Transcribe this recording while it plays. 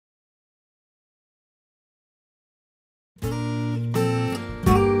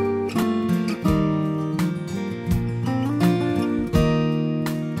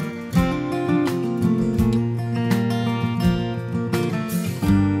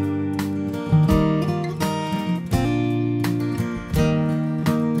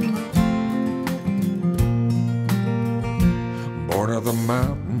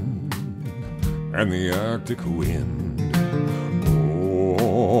Arctic wind.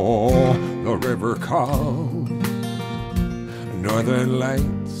 Oh, the river calls, northern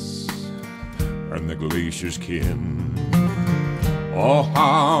lights and the glacier's kin. Oh,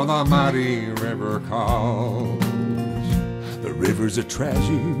 how the mighty river calls. The river's a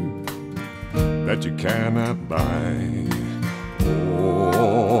treasure that you cannot buy.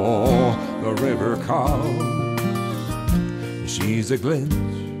 Oh, the river calls. She's a glint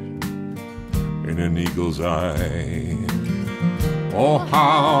in an eagle's eye. Oh,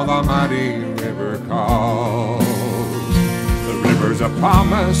 how the mighty river calls. The river's a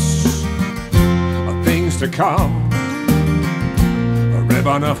promise of things to come, a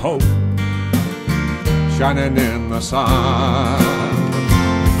ribbon of hope shining in the sun.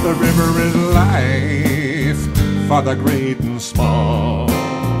 The river is life for the great and small,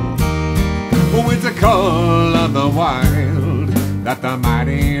 with the call of the wild that the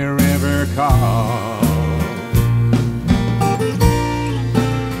mighty river calls.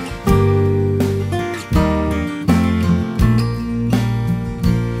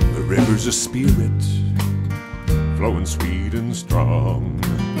 The river's a spirit flowing sweet and strong.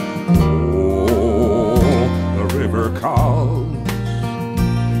 Oh, the river calls.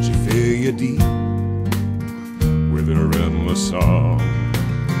 She fill you deep with her endless song.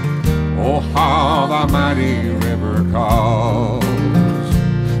 Oh, how the mighty river calls.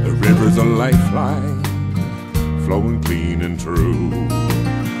 The river's a lifeline, flowing clean and true.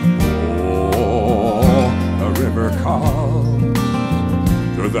 Oh, the river calls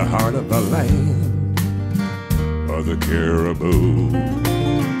to the heart of the land of the caribou.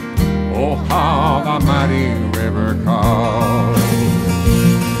 Oh, how the mighty river calls.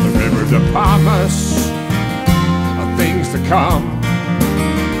 The river's a promise of things to come,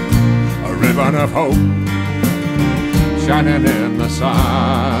 a ribbon of hope shining in the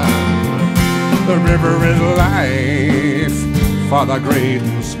sun. The river is life for the great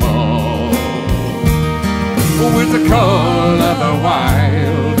and small, with the call of the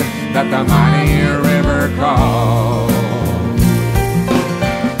wild that the mighty river calls.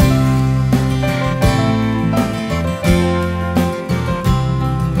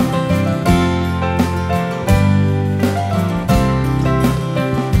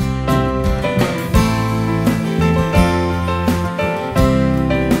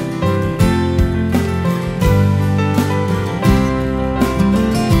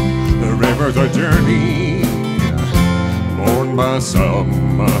 A journey borne by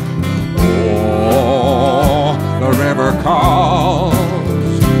some. Oh, the river calls.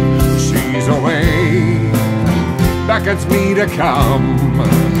 She's away, beckons me to come.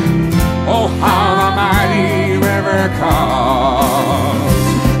 Oh, how the mighty river calls.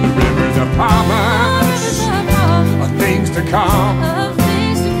 The river's a promise of things to come,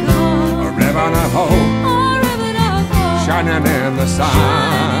 a ribbon of hope shining in the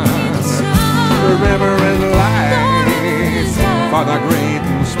sun. The river is life for the great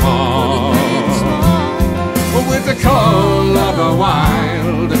and small, with the call of the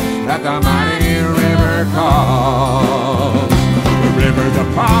wild that the mighty river calls. The river's a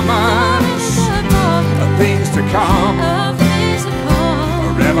promise of things to come, a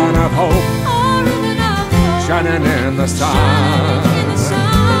ribbon of hope shining in the sun.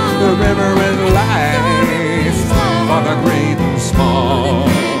 The river is life for the great and small,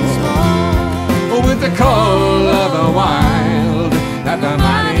 with the call of the wild that the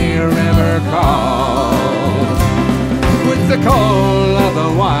mighty river calls. With the call of the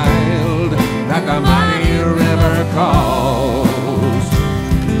wild that the mighty river calls.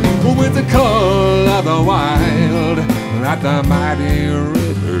 With the call of the wild that the mighty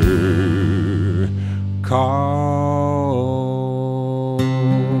river calls.